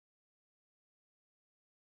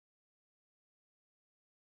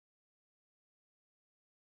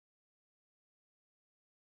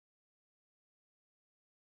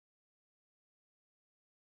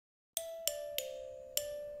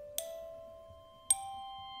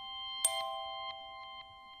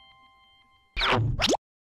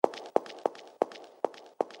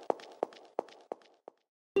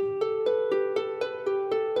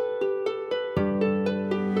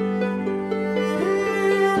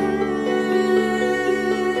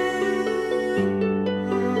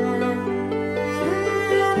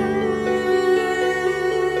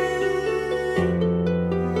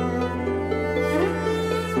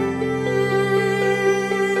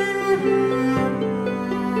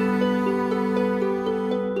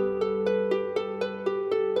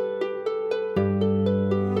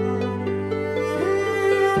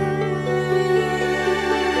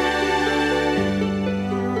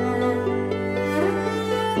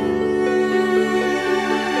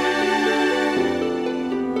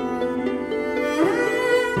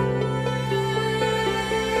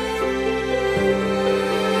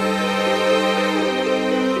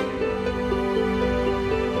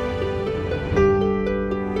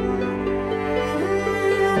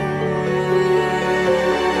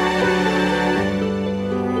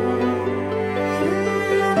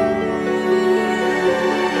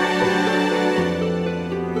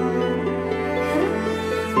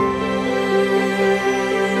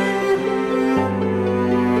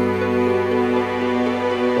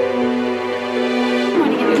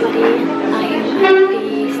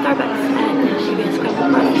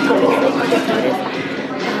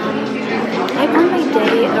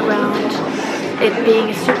it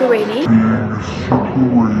being super rainy and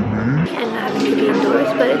having to be indoors,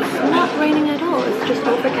 but it's not raining at all. It's just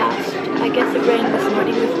overcast. I guess it rained this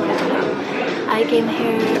morning before I got up. I came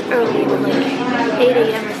here early, like 8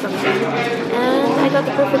 AM or something, and I got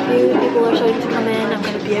the perfect view. People are starting to come in. I'm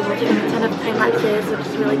going to be able to do a ton of time lapses, which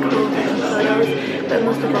is really cool, take some photos, but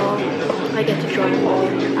most of all, I get to draw.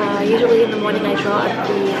 Usually in the morning I draw at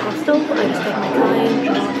the hostel. I just take my time,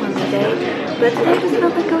 draw for my day, but today I just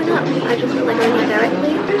felt like going up. I just felt like going up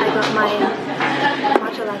directly. I got my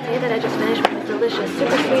matcha latte that I just finished, which was delicious,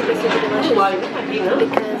 super sweet but super delicious,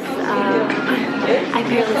 because I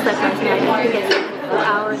barely slept last night. I think I slept for 4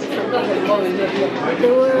 hours or something.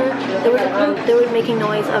 They were making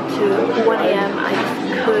noise up to 1 AM. I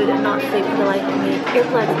just could not sleep for the life of me.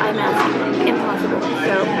 Earplugs, eye mask, impossible.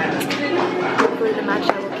 So hopefully the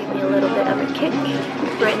matcha will give me a little bit of a kick.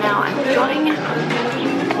 Right now I'm drawing. I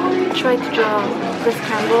tried to draw this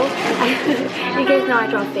candle. You guys know I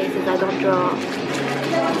draw faces, I don't draw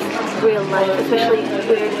real life, especially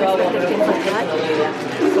weird perspective, things like that.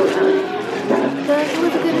 But it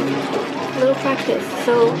was a good little practice.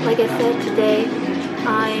 So like I said, today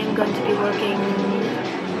I'm going to be working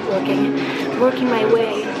my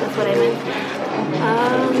way, that's what I meant.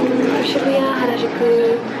 Shibuya,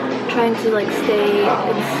 Harajuku, trying to like stay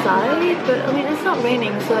inside, but I mean it's not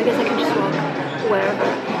raining, so I guess I can just walk wherever.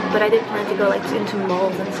 But I did plan to go like into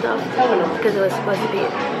malls and stuff because it was supposed to be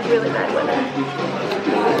really bad weather.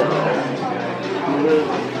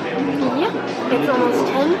 Yeah, it's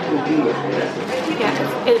almost 10.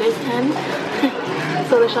 Yeah, it is 10.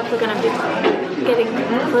 So the shops are gonna be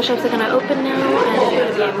the shops are gonna open now, and I'm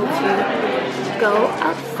gonna be able to go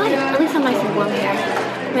outside. At least I'm nice and warm here.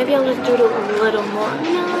 Maybe I'll just do it a little more.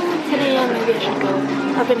 No, 10 AM, maybe I should go.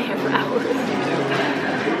 I've been here for hours.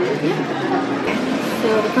 Yeah. So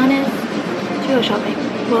the plan is to go shopping.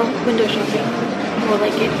 Well, window shopping. More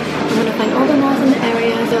like it. I'm gonna find all the malls in the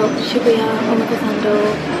area. So Shibuya,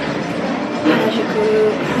 Unfashionable, Harajuku,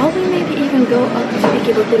 probably maybe even go up to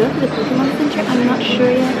Ikebukuro to the Pokemon Center. I'm not sure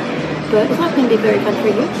yet, but it's not gonna be very fun for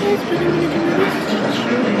you guys, but I'm gonna do my best.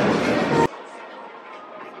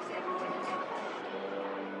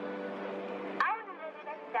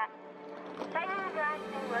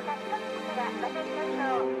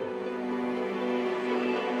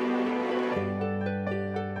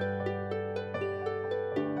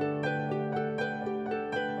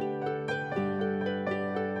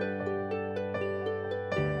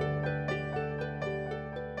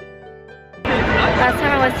 Last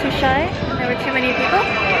time I was too shy, there were too many people,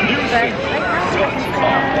 but right now I can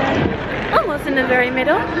stand almost in the very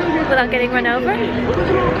middle without getting run over.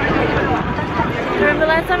 Remember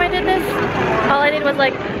last time I did this? All I did was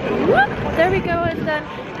like, whoop, there we go, it's done.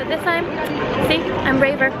 But this time, see, I'm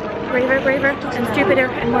braver, and stupider,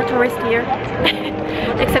 and more touristier.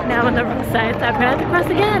 Except now on the wrong side, so I'm gonna have to cross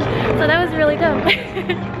again. So that was really dumb.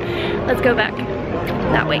 Let's go back.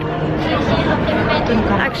 That way.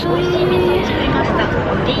 Actually,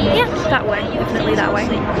 yeah, that way. Definitely that way.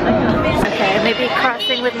 Okay, maybe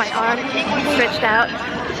crossing with my arm stretched out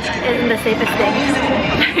isn't the safest thing.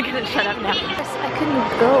 I'm gonna shut up now. I couldn't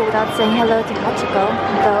go without saying hello to Hachiko,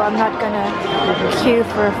 though I'm not gonna queue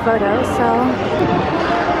for a photo, so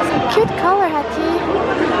cute color, Hachi.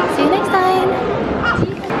 See you next time.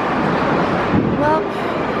 Well,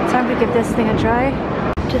 time to give this thing a try.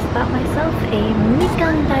 Just bought myself a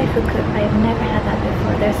mikan daifuku. I have never had that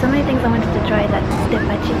before. There's so many things I wanted to try. That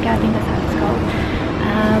Derpiku I think that's how it's called.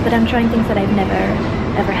 But I'm trying things that I've never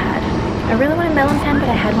ever had. I really want a melon pan, but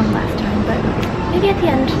I had one last time. But maybe at the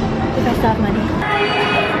end, if I still have money.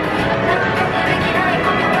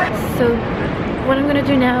 So what I'm gonna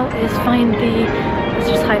do now is find the. Let's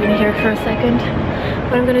just hide in here for a second.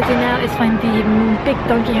 What I'm gonna do now is find the big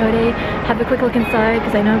Don Quixote, have a quick look inside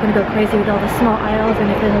because I know I'm gonna go crazy with all the small aisles,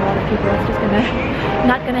 and if there's a lot of people it's just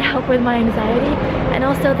not gonna help with my anxiety. And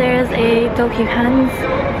also there's a Tokyo Hands,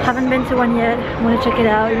 haven't been to one yet, want to check it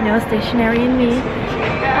out, you know, stationery and me.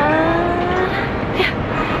 Yeah,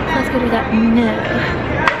 let's go do that now.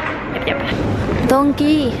 Yep.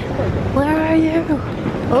 Donkey, where are you?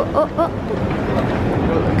 Oh.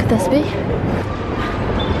 Could this be?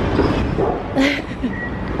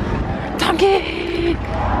 Donkey!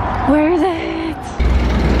 Where is it?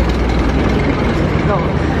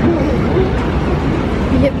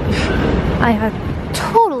 Yep. I have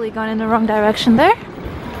totally gone in the wrong direction there.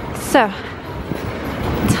 So,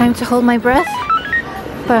 time to hold my breath.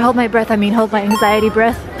 By hold my breath, I mean hold my anxiety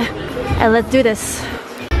breath. And let's do this.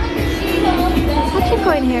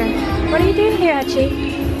 Hachiko in here. What are you doing here, Hachi?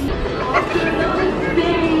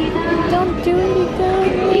 Don't do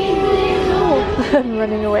anything. I'm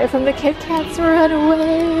running away from the Kit Kats. Run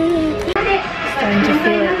away! Starting to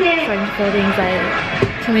feel it. Starting to feel the anxiety.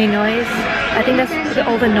 Too many noise. I think that's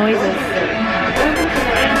all the noises.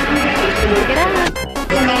 Get out!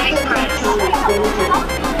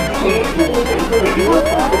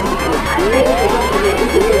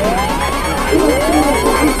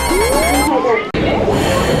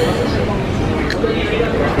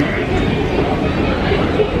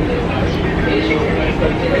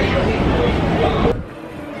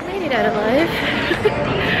 Made it out alive.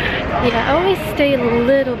 Yeah, I always stay a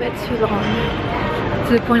little bit too long.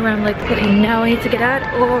 To the point where I'm like, okay, now I need to get out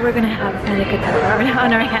or we're gonna have a panic attack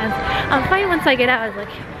on our hands. I'm fine once I get out, it's like,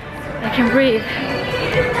 I can breathe.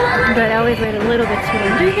 But I always wait a little bit too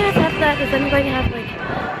long. Do you guys have that? Does anybody have like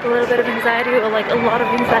a little bit of anxiety or like a lot of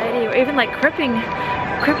anxiety or even like crippling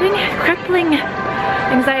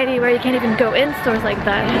anxiety where you can't even go in stores like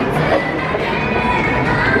that?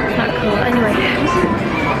 It's not cool. Anyway,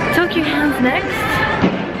 Tokyo hands next.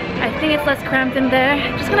 I think it's less cramped in there.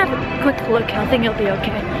 Just gonna have a quick look. I think it'll be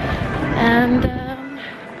okay. And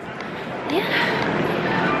yeah.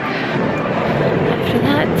 After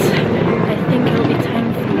that, I think it'll be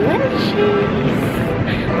time for lunchies.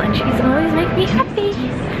 Lunchies always make me happy.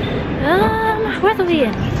 Where are we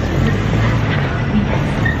in?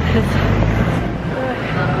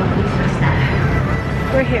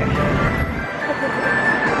 We're here.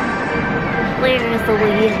 Where is the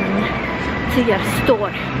way in to your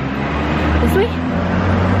store? This way?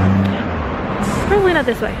 Probably not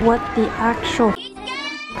this way. What the actual?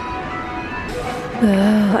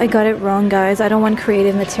 I got it wrong, guys. I don't want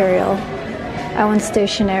creative material. I want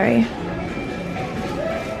stationery.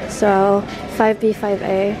 So 5B,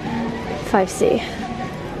 5A, 5C,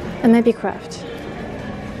 and maybe craft.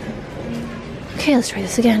 Okay, let's try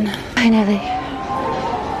this again. Finally.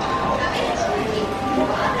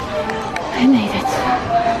 I made it.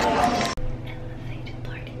 Elevated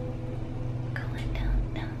party. Going down,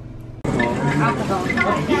 down.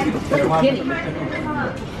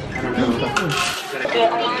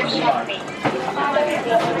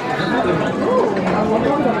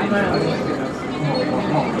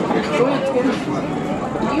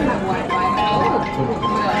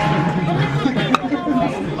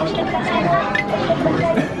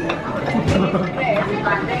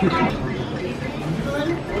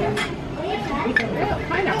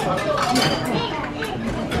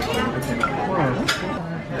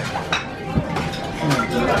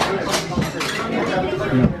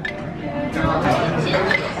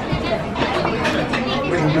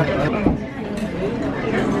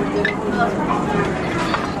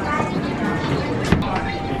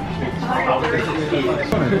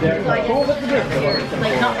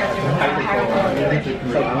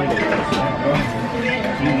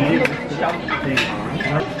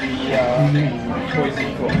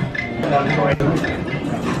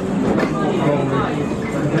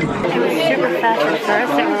 It was super fast at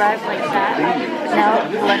first, it arrived like that. Now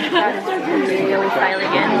the lunch crowd is really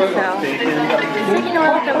filing in, so it's taking a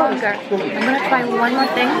little bit longer. I'm gonna try one more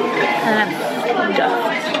thing, and I'm done.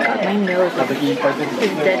 God, my nose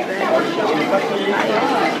is dead red.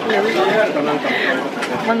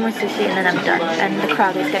 One more sushi and then I'm done. And the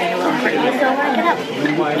crowd is getting a little crazy, so I want to get out.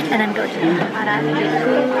 And then go to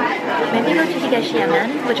HARAJUKU, maybe go to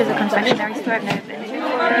Higashiyamen, which is a confectionery store I've never been to.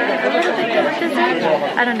 A little bit of dessert.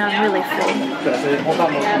 I don't know, I'm really full.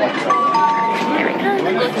 There it comes.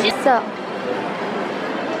 So,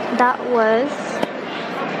 that was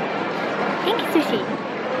pink sushi.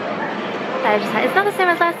 It's not the same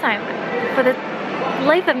as last time. For the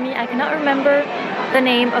life of me, I cannot remember the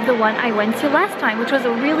name of the one I went to last time, which was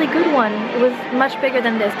a really good one. It was much bigger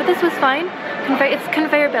than this, but this was fine. It's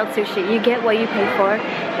conveyor belt sushi. You get what you pay for.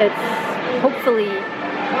 It's hopefully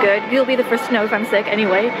good. You'll be the first to know if I'm sick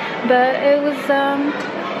anyway. But it was,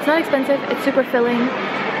 it's not expensive. It's super filling,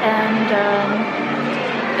 and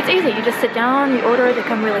it's easy. You just sit down, you order it, they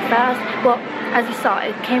come really fast. Well, as you saw,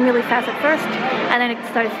 it came really fast at first, and then it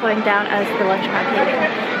started slowing down as the lunch crowd came in.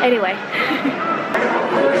 Anyway.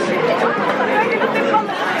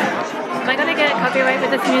 Am I gonna get copyright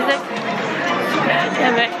with this music?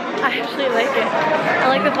 Yeah, but I actually like it. I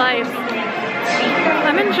like the vibes.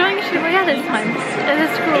 I'm enjoying Shibuya this time. It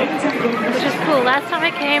is cool. Which is cool. Last time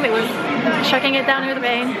I came, it was chucking it down with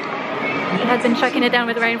rain. It had been chucking it down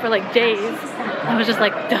with rain for like days. I was just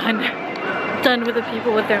like done. Done with the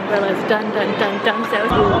people with their umbrellas. Done. So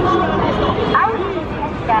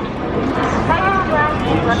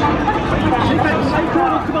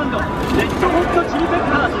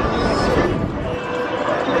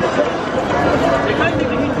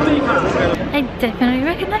I definitely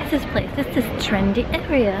recognize this place. This is a trendy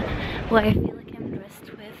area where I feel like I'm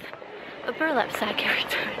a burlap sack every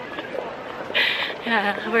time.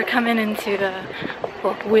 Yeah, we're coming into the,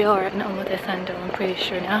 well, we are in Omotesando, I'm pretty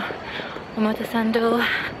sure now. Omotesando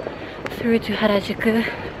through to Harajuku,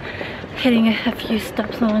 hitting a few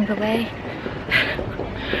stops along the way.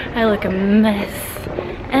 I look a mess,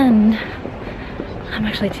 and I'm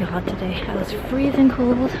actually too hot today. I was freezing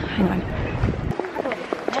cold. Hang on.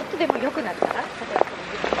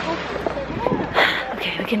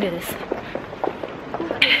 Okay, we can do this.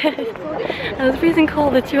 I was freezing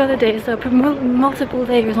cold the 2 other days, so I put multiple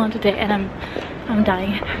layers on today, and I'm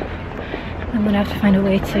dying. I'm gonna have to find a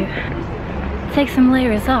way to take some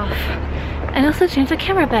layers off, and also change the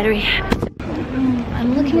camera battery.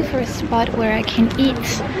 I'm looking for a spot where I can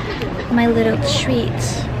eat my little treat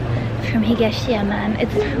from Higashiyama, and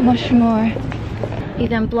it's much more.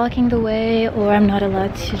 Either I'm blocking the way or I'm not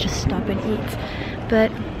allowed to just stop and eat.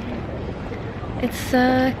 But it's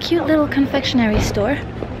a cute little confectionery store,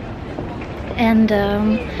 and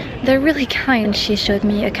they're really kind. She showed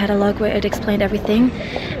me a catalog where it explained everything,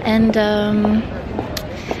 and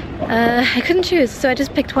I couldn't choose, so I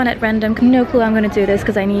just picked one at random. No clue how I'm gonna do this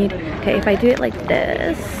because I need, okay, if I do it like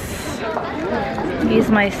this, use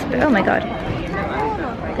my spoon. Oh my god,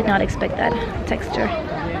 did not expect that texture.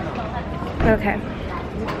 Okay,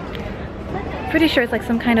 pretty sure it's like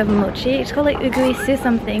some kind of mochi. It's called like uguisu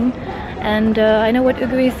something, and I know what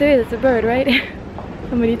uguisu is. It's a bird, right?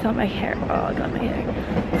 Somebody told my hair. Oh, I got my hair.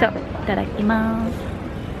 So, itadakimasu.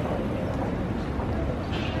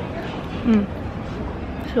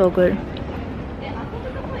 So good.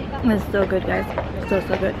 It's so good, guys. So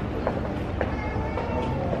good.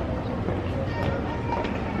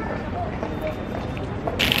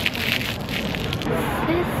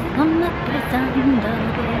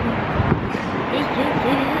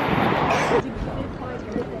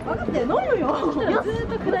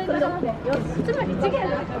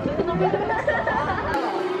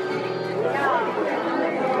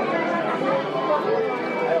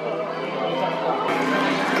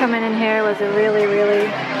 Coming in here was a really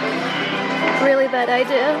bad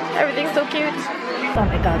idea. Everything's so cute. Oh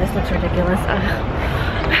my god, this looks ridiculous.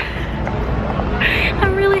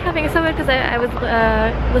 I'm really having so much because I was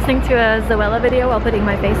listening to a Zoella video while putting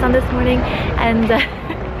my face on this morning, and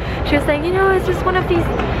she was saying, you know, it's just one of these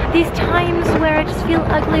times where I just feel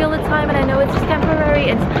ugly all the time, and I know it's just temporary.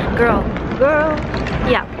 It's girl,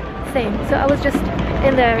 yeah, same. So I was just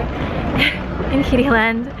in there in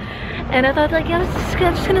Kittyland, and I thought like, yeah,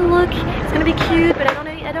 I'm just gonna look. It's gonna be cute, but I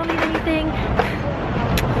don't need anything.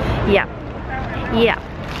 Yeah,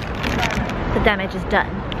 the damage is done.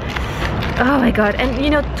 Oh my god. And you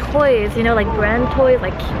know, toys, you know, like brand toys,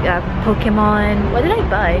 like Pokemon. What did I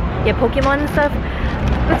buy? Yeah, Pokemon and stuff.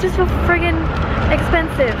 It's just so friggin'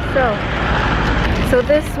 expensive. So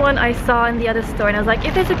this one I saw in the other store, and I was like,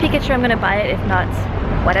 if there's a Pikachu, I'm gonna buy it. If not,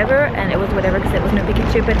 whatever. And it was whatever because it was no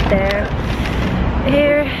Pikachu. But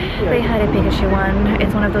here they had a Pikachu one.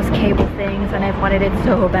 It's one of those cable things, and I've wanted it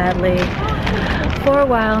so badly for a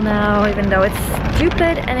while now, even though it's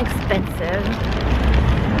stupid and expensive.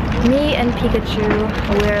 Me and Pikachu,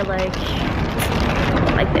 we're like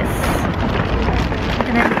this.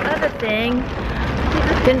 And then the other thing,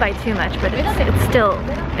 didn't buy too much, but it's still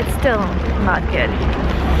not good.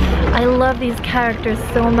 I love these characters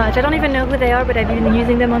so much. I don't even know who they are, but I've been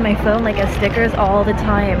using them on my phone like as stickers all the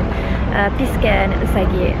time. Piske and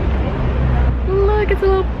Usagi. Look, it's a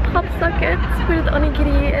little pop socket with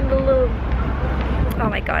onigiri and the little... Oh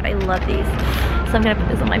my god, I love these. So I'm gonna put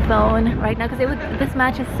this on my phone right now because this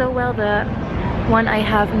matches so well the one I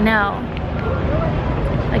have now.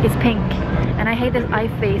 Like, it's pink, and I hate this eye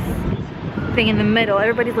face thing in the middle.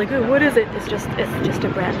 Everybody's like, oh, what is it? It's just a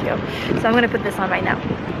brand deal. So I'm gonna put this on right now,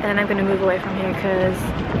 and then I'm gonna move away from here because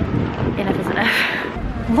enough is enough.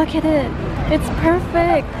 Look at it. It's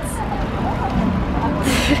perfect.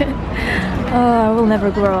 Oh, I will never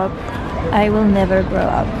grow up. I will never grow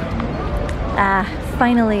up.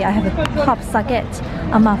 Finally I have a pop socket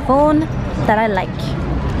on my phone that I like.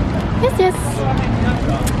 Yes.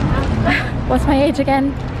 What's my age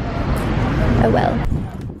again? Oh well.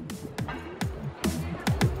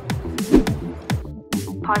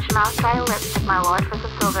 Portsmouth dry lipstick, my lord, for the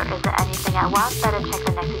silver. Is there anything I want? Better check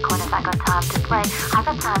the next corner if I got time to play. I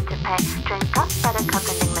got time to pay. Drink up, better cup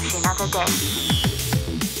vending machine of the day.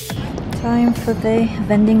 Time for the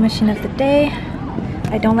vending machine of the day.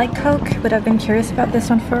 I don't like Coke, but I've been curious about this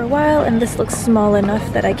one for a while, and this looks small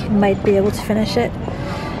enough that I might be able to finish it.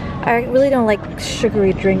 I really don't like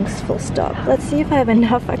sugary drinks, full stop. Let's see if I have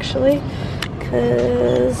enough actually,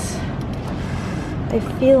 because I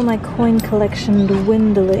feel my coin collection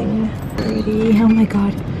dwindling. Oh my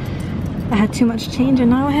god. I had too much change and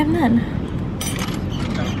now I have none.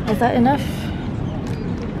 Was that enough?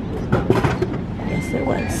 Yes, it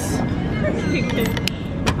was.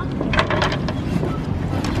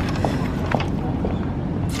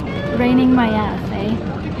 Raining my ass, eh?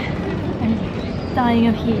 I'm dying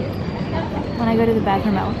of heat. When I go to the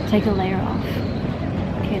bathroom, I'll take a layer off.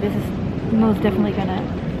 Okay, this is most definitely gonna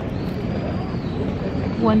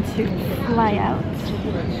want to fly out.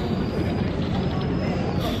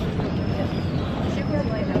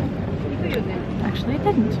 Actually, it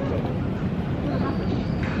didn't.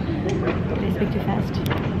 Did I speak too fast?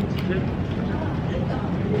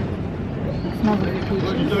 It smells like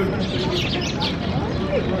peaches.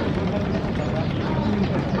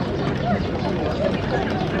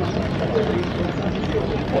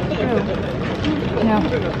 Oh. No.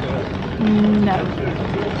 No.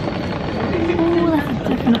 Oh, that's a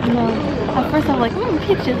definite no. At first I was like,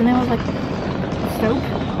 peaches, and then I was like, soap?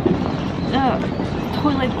 Oh.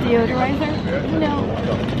 Toilet deodorizer? No.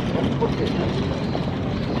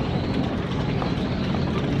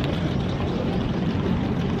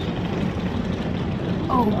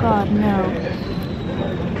 Oh god, no.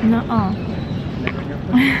 Nuh-uh.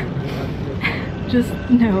 Just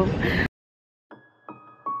no.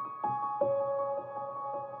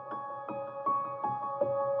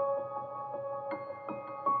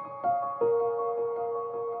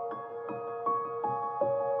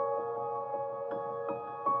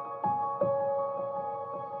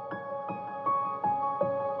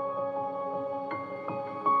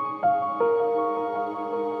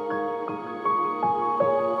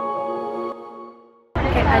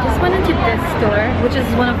 I just went into this store, which is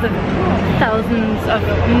one of the thousands of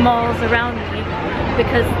malls around me,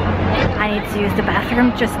 because I need to use the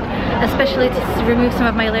bathroom, just especially to remove some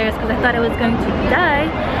of my layers because I thought I was going to die.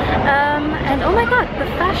 And oh my god, the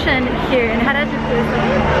fashion here in Harajuku is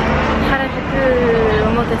like Harajuku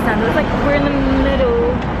Omote-san. It's like we're in the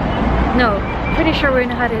middle. No, pretty sure we're in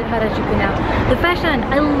Harajuku now. The fashion,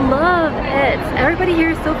 I love it. Everybody here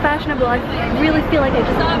is so fashionable. I really feel like I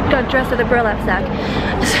just got dressed at a burlap sack.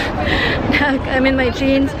 I'm in my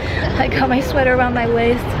jeans. I got my sweater around my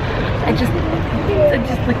waist. I just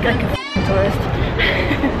look like a tourist.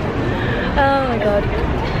 Oh my god.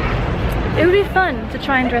 It would be fun to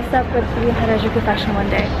try and dress up with the Harajuku fashion one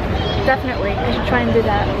day. Definitely, I should try and do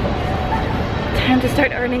that. Time to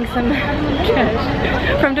start earning some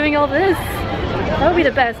cash from doing all this. That would be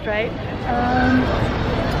the best, right?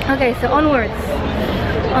 Okay, so onwards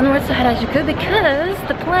to Harajuku, because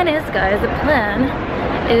the plan is, guys, the plan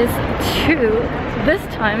is to, this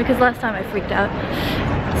time, because last time I freaked out,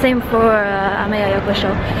 same for Ameya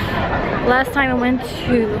Yokosho. Last time I went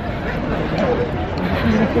to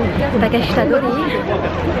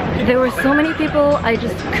Takeshitadori, there were so many people, I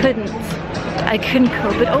just couldn't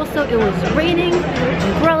cope, but also it was raining,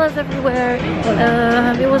 umbrellas everywhere.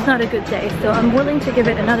 It was not a good day, so I'm willing to give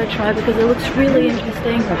it another try because it looks really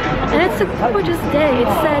interesting and it's a gorgeous day. It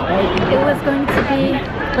said it was going to be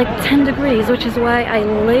like 10 degrees, which is why I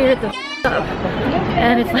layered the up,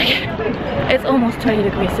 and it's like it's almost 20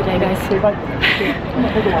 degrees today, guys.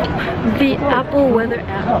 The Apple weather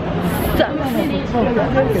app sucks.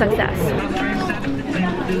 Success.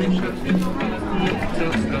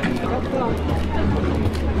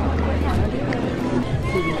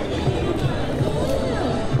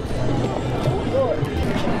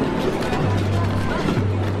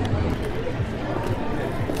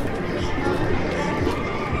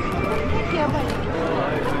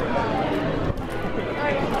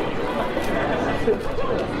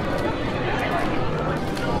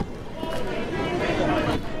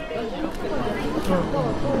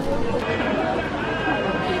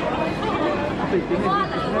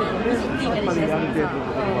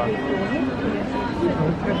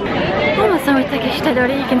 Almost done with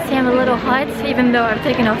Takeshitadori. You can see I'm a little hot, even though I've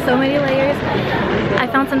taken off so many layers. I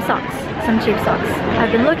found some socks, some cheap socks.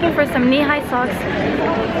 I've been looking for some knee-high socks.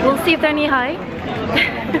 We'll see if they're knee-high.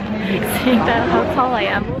 Seeing that how tall I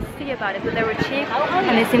am, we'll see about it. But they were cheap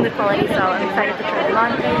and they seem the quality, so I'm excited to try them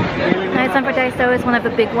on. Now it's time for Daiso. It's one of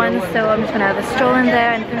the big ones, so I'm just gonna have a stroll in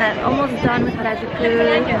there, and then I'm almost done with Harajuku.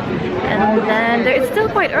 And then it's still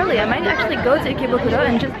quite early. I might actually go to Ikebukuro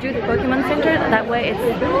and just do the Pokemon Center. That way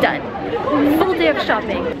it's done. Full day of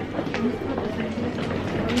shopping.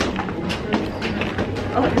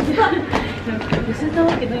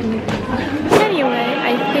 Anyway,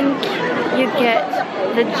 I think you get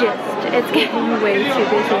the gist. It's getting way too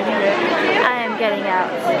busy here. I am getting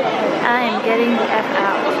out. I am getting the F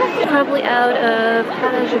out. Probably out of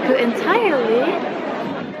Harajuku entirely. I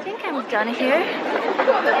think I'm done here.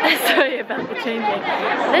 Sorry about the changing.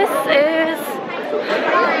 This is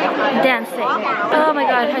dancing. Oh my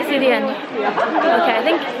god, I see the end. Okay, I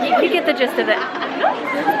think you get the gist of it.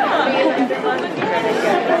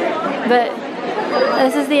 But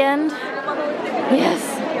this is the end. Yes.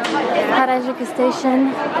 Harajuku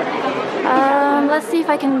Station. Let's see if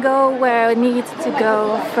I can go where I need to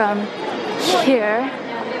go from here.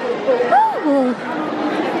 Ooh.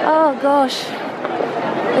 Oh gosh,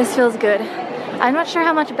 this feels good. I'm not sure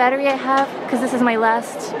how much battery I have because this is my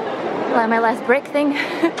last break thing.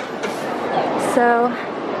 So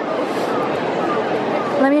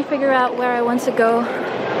let me figure out where I want to go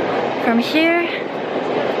from here,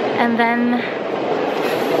 and then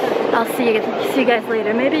I'll see you guys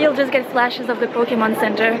later. Maybe you'll just get flashes of the Pokemon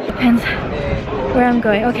Center. Depends where I'm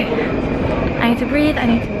going. Okay, I need to breathe, I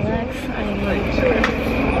need to relax, I need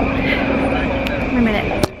to... Wait a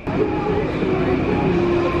minute.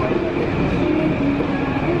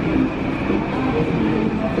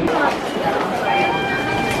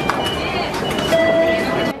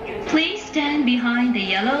 Please stand behind the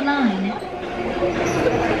yellow line.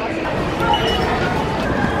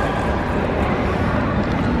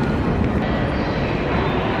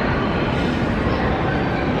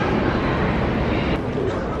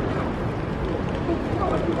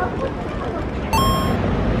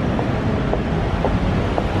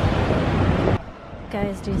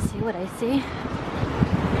 Guys, do you see what I see?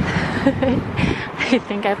 I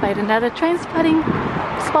think I find another train spotting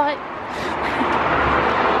spot.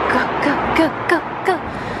 Go, go, go, go, go.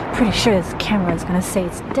 Pretty sure this camera is gonna say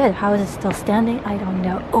it's dead. How is it still standing? I don't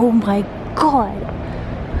know. Oh my god.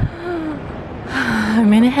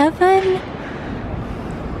 I'm in heaven.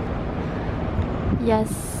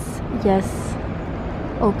 Yes, yes.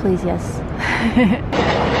 Oh, please, yes.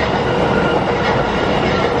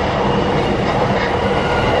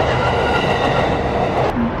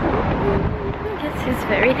 He's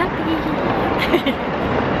very happy.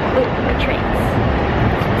 Oh, the trains.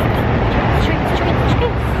 Trains.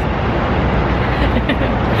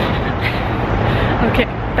 Okay,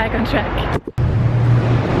 back on track.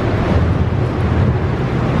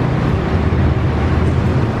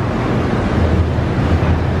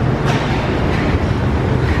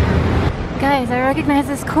 Guys, I recognize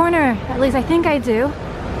this corner. At least I think I do.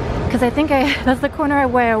 Because I think that's the corner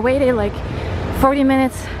where I waited like 40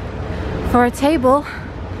 minutes for a table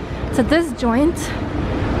to this joint.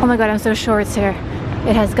 Oh my god, I'm so sure it's here.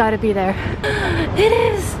 It has got to be there. It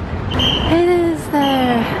is! It is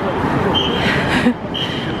there!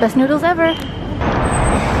 Best noodles ever!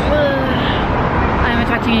 I'm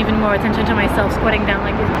attracting even more attention to myself squatting down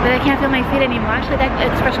like this. But I can't feel my feet anymore. Actually, that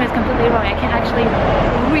expression is completely wrong. I can't actually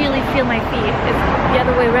really feel my feet. It's the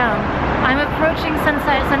other way around. I'm approaching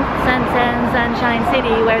Sunshine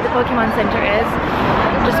City, where the Pokemon Center is.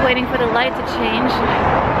 Just waiting for the light to change.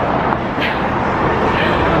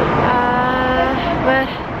 But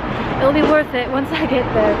it'll be worth it once I get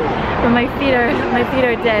there. But my feet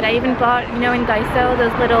are dead. I even bought, you know, in Daiso,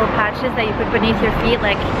 those little patches that you put beneath your feet,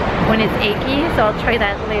 like when it's achy. So I'll try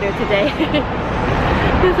that later today.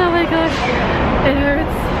 Because oh my gosh, it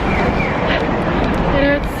hurts. It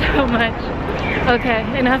hurts so much. Okay,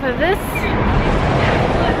 enough of this.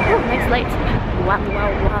 Oh, nice light. Wow,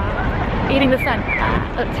 wow, wow. Eating the sun.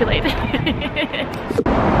 Oh, too late.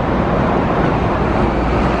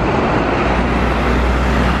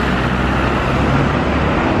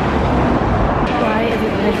 Why is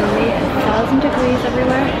it literally 1,000 degrees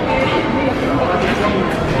everywhere?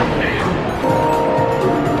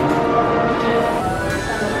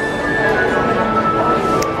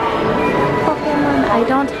 Pokemon, I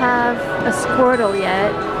don't have a Squirtle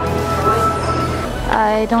yet.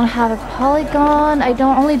 I don't have a Polygon. I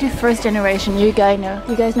don't only do first generation. You guys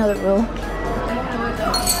know the rule. Oh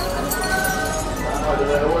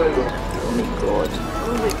my god.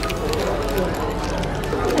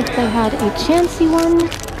 If they had a Chansey one,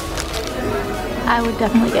 I would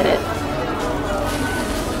definitely get it.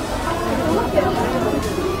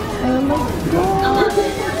 Oh my god.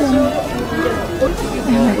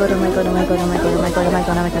 Oh my god, oh my god, oh my god, oh my god, oh my god, oh my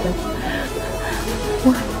god, oh my god.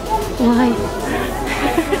 What? Why?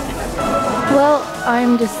 Well,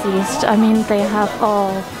 I'm deceased. I mean, they have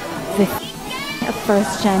all the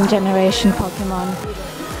first generation Pokemon.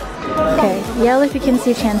 Okay, yell if you can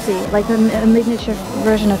see Chansey, like a miniature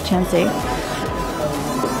version of Chansey.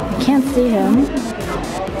 I can't see him.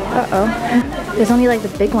 Uh-oh. There's only like the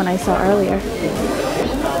big one I saw earlier.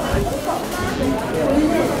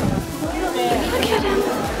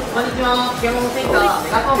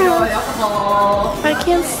 I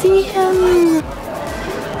can't see him.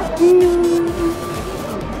 No.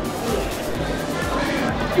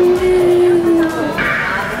 No.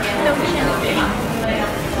 No chance.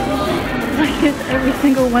 use every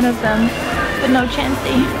single one of them, but no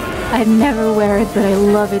chancey. I'd never wear it, but I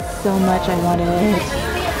love it so much. I want it.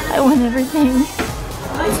 I want everything.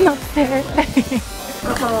 It's not fair.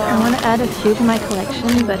 I want to add a few to my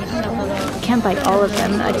collection, but I can't buy all of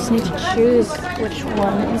them. I just need to choose which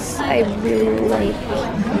ones I really like.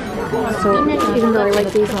 So even though I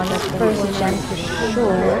like these ones, first gen for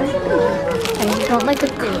sure, I don't like the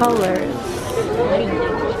colors.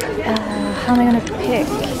 How am I gonna pick?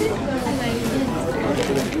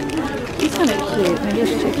 These one are cute. Maybe I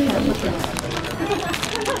should check him.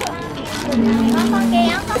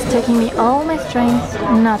 It's taking me all my strength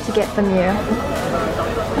not to get the Mew.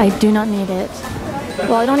 I do not need it.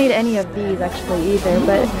 Well, I don't need any of these actually either,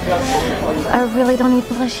 but I really don't need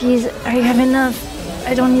plushies. I have enough.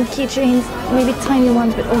 I don't need keychains, maybe tiny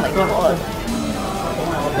ones, but oh my god.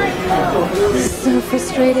 So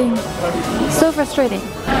frustrating. So frustrating.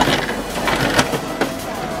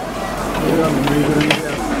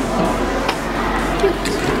 Cute.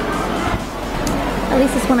 At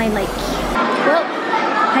least this one I like. Well,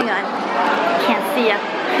 hang on. Can't see ya.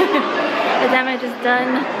 The damage is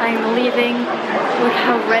done. I'm leaving. Look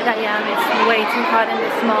how red I am. It's way too hot in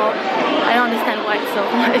this mall. I don't understand why it's so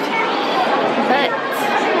hot. But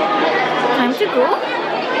time to go.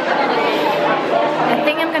 I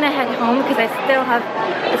think I'm gonna head home because I still have,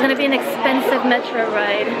 it's gonna be an expensive metro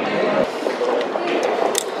ride.